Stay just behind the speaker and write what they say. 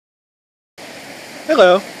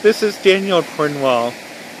Hello, this is Daniel Cornwall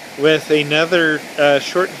with another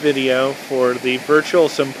short video for the virtual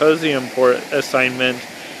symposium assignment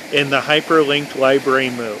in the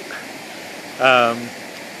HyperlibMOOC.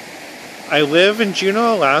 I live in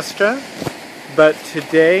Juneau, Alaska, but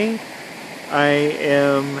today I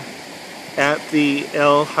am at the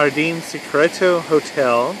El Jardín Secreto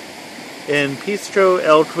Hotel in Pistro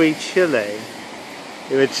Elqui, Chile,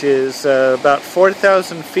 which is about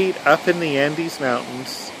 4,000 feet up in the Andes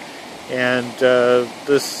Mountains, and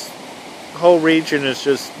this whole region is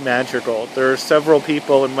just magical. There are several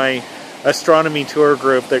people in my astronomy tour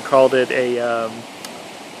group that called it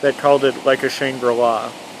like a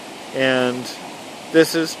Shangri-La, and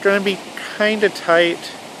this is going to be kind of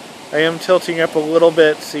tight. I am tilting up a little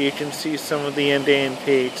bit so you can see some of the Andean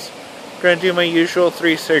peaks. I'm going to do my usual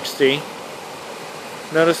 360.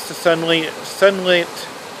 Notice the sunlit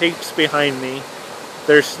peaks behind me.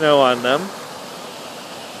 There's snow on them.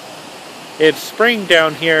 It's spring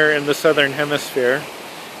down here in the southern hemisphere,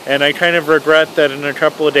 and I kind of regret that in a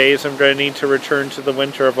couple of days I'm going to need to return to the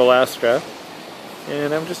winter of Alaska.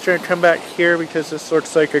 And I'm just trying to come back here because this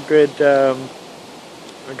looks like a good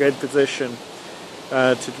position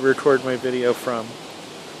to record my video from.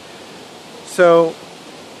 So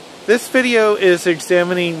this video is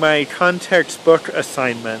examining my context book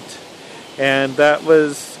assignment, and that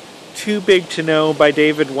was Too Big to Know by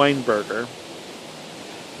David Weinberger.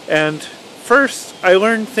 And first, I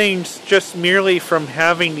learned things just merely from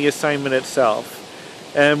having the assignment itself.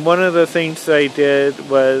 And one of the things that I did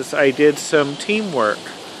was I did some teamwork.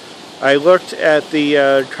 I looked at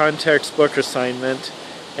the context book assignment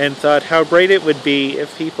and thought how great it would be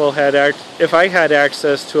if if I had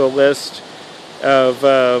access to a list of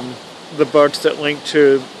the books that link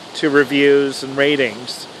to reviews and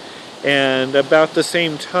ratings. And about the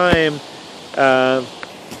same time,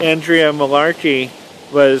 Andrea Malarkey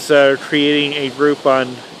was creating a group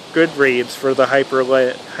on Goodreads for the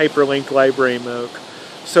HyperlibMOOC.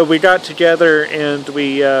 So we got together and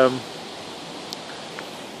we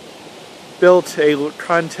built a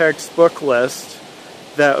context book list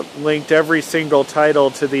that linked every single title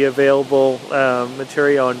to the available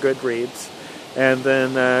material on Goodreads. And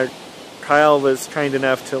then Kyle was kind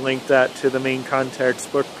enough to link that to the main context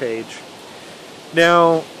book page.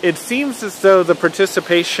 Now, it seems as though the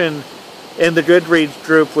participation in the Goodreads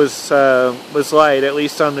group was light, at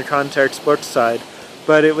least on the context book side.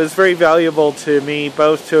 But it was very valuable to me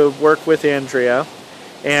both to work with Andrea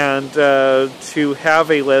and to have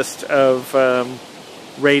a list of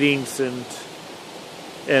ratings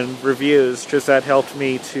and reviews, because that helped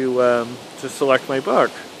me to select my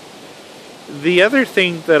book. The other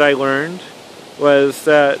thing that I learned was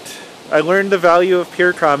that I learned the value of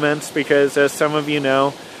peer comments because, as some of you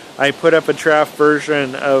know, I put up a draft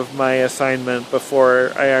version of my assignment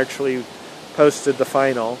before I actually posted the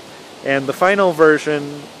final. And the final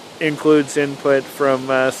version includes input from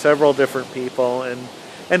several different people,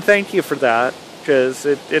 and thank you for that, because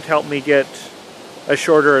it helped me get a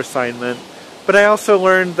shorter assignment. But I also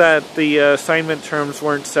learned that the assignment terms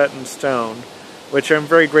weren't set in stone, which I'm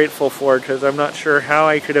very grateful for, because I'm not sure how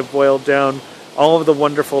I could have boiled down all of the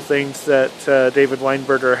wonderful things that David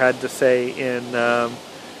Weinberger had to say in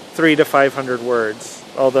 300 to 500 words,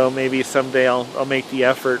 although maybe someday I'll make the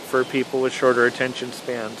effort for people with shorter attention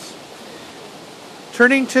spans.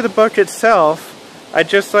 Turning to the book itself, I'd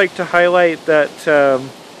just like to highlight that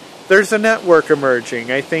there's a network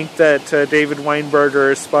emerging. I think that David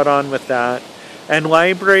Weinberger is spot on with that, and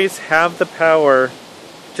libraries have the power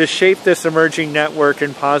to shape this emerging network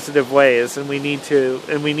in positive ways, and we need to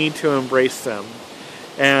embrace them.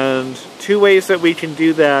 And two ways that we can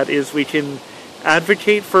do that is we can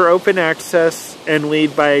advocate for open access and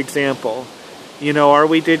lead by example. You know, are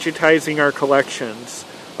we digitizing our collections?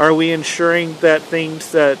 Are we ensuring that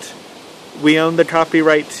things that we own the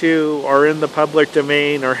copyright to are in the public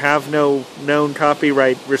domain or have no known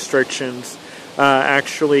copyright restrictions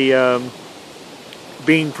actually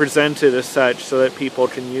being presented as such so that people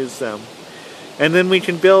can use them? And then we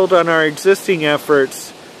can build on our existing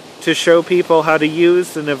efforts to show people how to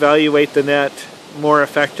use and evaluate the net more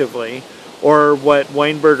effectively, or what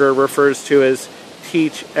Weinberger refers to as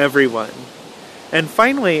teach everyone. And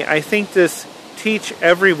finally, I think this teach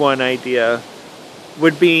everyone idea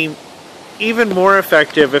would be even more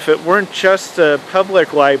effective if it weren't just the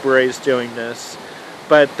public libraries doing this,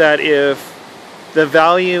 but that if the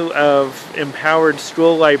value of empowered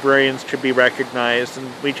school librarians could be recognized,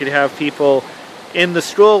 and we could have people in the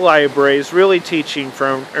school libraries really teaching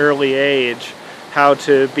from early age how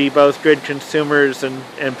to be both good consumers and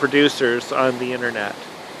producers on the internet.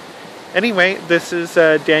 Anyway, this is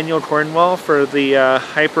Daniel Cornwall for the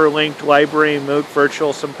hyperlinked HyperlibMOOC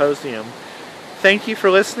Virtual Symposium. Thank you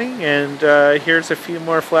for listening, and here's a few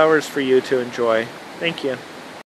more flowers for you to enjoy. Thank you.